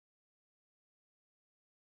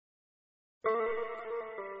मैं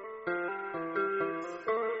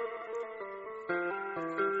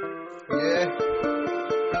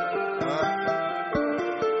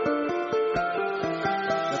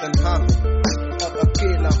तन्हा हूँ और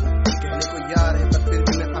अकेला हूँ, कहने को यार है पर फिर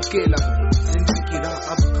भी मैं अकेला हूँ। जिंदगी की राह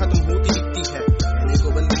अब खत्म होती दिखती है, कहने को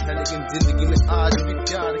बंदी है लेकिन जिंदगी में आज भी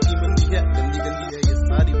प्यार की बंदी है। गंदी गंदी है ये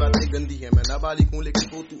सारी बातें गंदी है, मैं नाबालिग हूँ लेकिन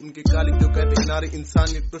हो तू उनके कालिक जो कहते नारे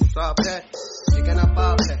इंसानियत को श्राप है। ये कहना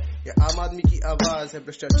पाप है, ये आम आदमी की आवाज है,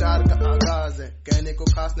 भ्रष्टाचार का आगाज है। कहने को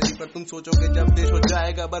खास नहीं पर तुम सोचोगे जब देश हो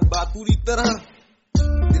जाएगा बर्बाद पूरी तरह।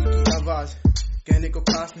 दिल की आवाज कहने को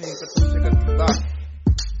खास नहीं पर तुमसे करती बात।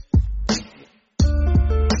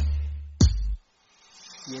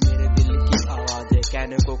 ये मेरे दिल की आवाज है,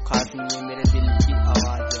 कहने को खास नहीं है मेरे दिल की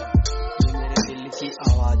आवाज है। ये मेरे दिल की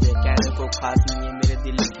आवाज है, कहने को खास नहीं है मेरे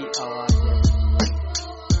दिल की आवाज है।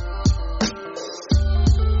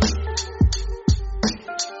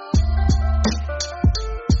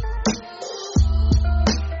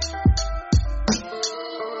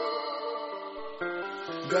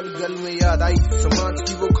 गल गल में याद आई समाज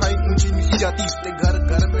की वो खाई ऊंची नीची जाती, घर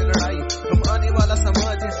घर में लड़ाई। हम आने वाला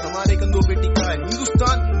समाज है, हमारे कंधों पे टिका है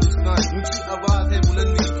हिंदुस्तान। हिंदुस्तान ऊंची आवाज है,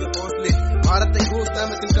 बुलंदी के हौसले। भारत एक घोषणा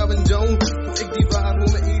में तिनका बन जाऊं, तू एक दीवार हो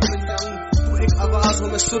मैं ईंट बन जाऊं, तू एक आवाज हो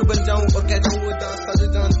मैं सुर बन जाऊं और कह जाऊं वो दास्तां जो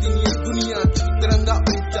जानती नहीं है दुनिया की। तिरंगा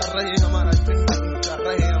ऊंचा रहे हमारा, झंडा ऊंचा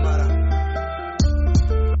रहे हमारा।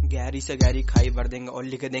 गहरी से गहरी खाई भर देंगे और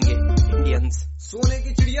लिख देंगे इंडियंस। सोने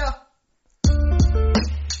की चिड़िया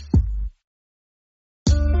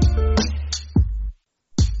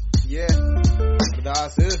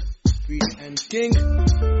Ardaas-N-king